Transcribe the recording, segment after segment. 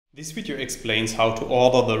This video explains how to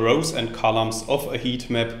order the rows and columns of a heat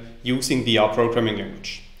map using the R programming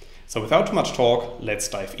language. So without too much talk, let's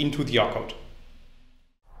dive into the R code.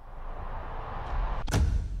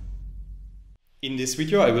 In this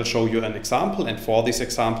video I will show you an example, and for this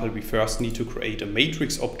example we first need to create a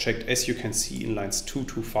matrix object, as you can see in lines 2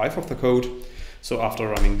 to 5 of the code. So after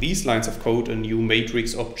running these lines of code, a new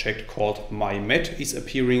matrix object called mymat is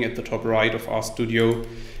appearing at the top right of RStudio,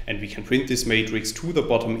 and we can print this matrix to the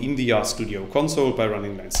bottom in the RStudio console by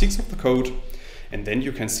running line 6 of the code. And then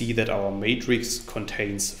you can see that our matrix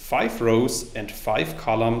contains 5 rows and 5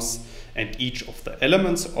 columns, and each of the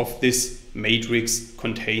elements of this matrix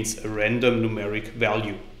contains a random numeric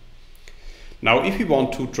value. Now, if we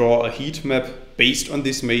want to draw a heat map based on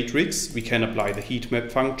this matrix, we can apply the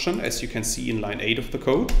heatmap function, as you can see in line 8 of the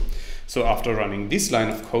code. So after running this line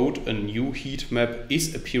of code, a new heat map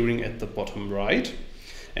is appearing at the bottom right.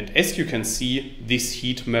 And as you can see, this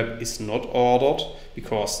heat map is not ordered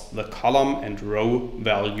because the column and row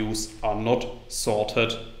values are not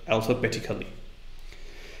sorted alphabetically.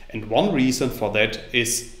 And one reason for that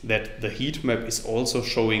is that the heat map is also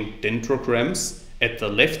showing dendrograms at the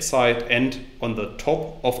left side and on the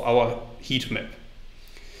top of our heat map.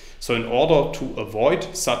 So in order to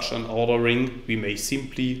avoid such an ordering, we may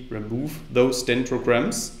simply remove those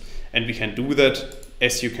dendrograms, and we can do that,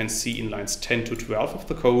 as you can see in lines 10 to 12 of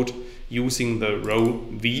the code, using the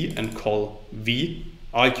rowv and colv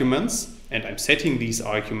arguments, and I'm setting these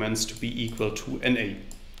arguments to be equal to NA.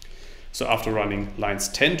 So after running lines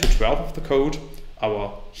 10 to 12 of the code,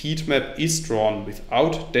 our heat map is drawn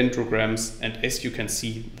without dendrograms, and as you can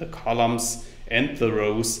see, the columns and the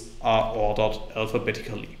rows are ordered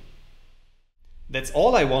alphabetically. That's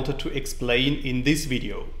all I wanted to explain in this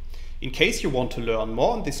video. In case you want to learn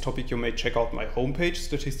more on this topic, you may check out my homepage,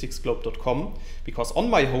 statisticsglobe.com, because on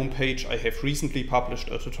my homepage I have recently published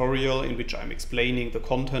a tutorial in which I'm explaining the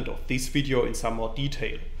content of this video in some more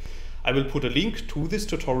detail. I will put a link to this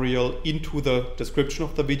tutorial into the description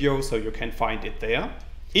of the video, so you can find it there.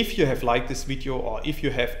 If you have liked this video, or if you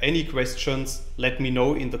have any questions, let me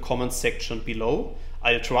know in the comments section below.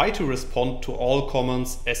 I'll try to respond to all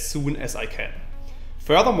comments as soon as I can.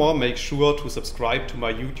 Furthermore, make sure to subscribe to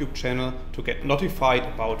my YouTube channel to get notified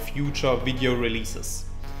about future video releases.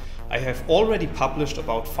 I have already published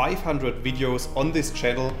about 500 videos on this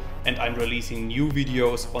channel, and I'm releasing new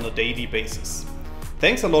videos on a daily basis.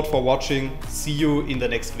 Thanks a lot for watching. See you in the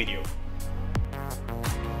next video.